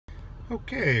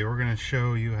Okay, we're going to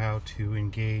show you how to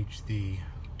engage the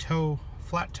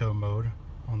flat tow mode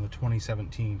on the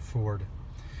 2017 Ford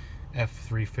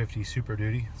F350 Super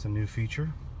Duty. It's a new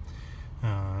feature.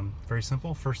 Very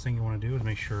simple. First thing you want to do is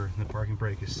make sure the parking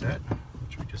brake is set,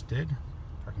 which we just did.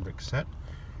 Parking brake set.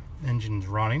 Engine's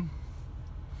running.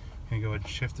 Going to go ahead and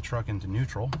shift the truck into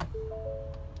neutral,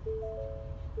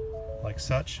 like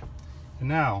such. And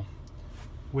now,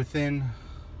 within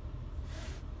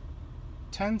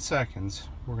 10 seconds,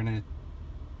 we're going to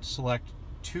select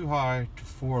 2 high to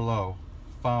 4 low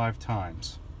 5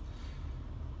 times.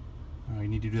 You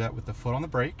need to do that with the foot on the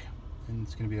brake, and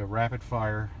it's going to be a rapid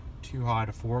fire 2 high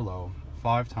to 4 low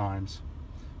 5 times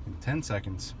in 10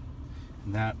 seconds,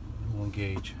 and that will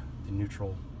engage the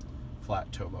neutral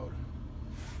flat tow mode.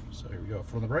 So here we go.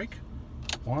 Foot on the brake.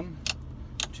 1,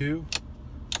 2,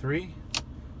 3,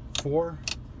 4,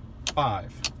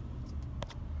 5.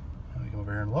 Let me come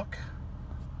over here and look.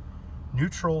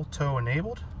 Neutral tow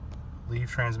enabled. Leave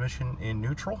transmission in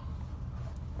neutral.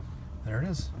 There it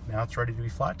is. Now it's ready to be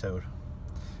flat towed.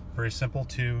 Very simple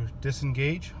to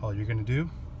disengage. All you're going to do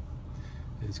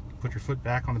is put your foot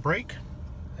back on the brake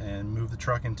and move the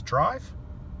truck into drive,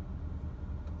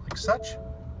 like such.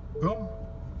 Boom.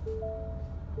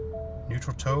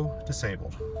 Neutral tow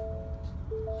disabled.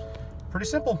 Pretty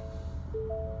simple.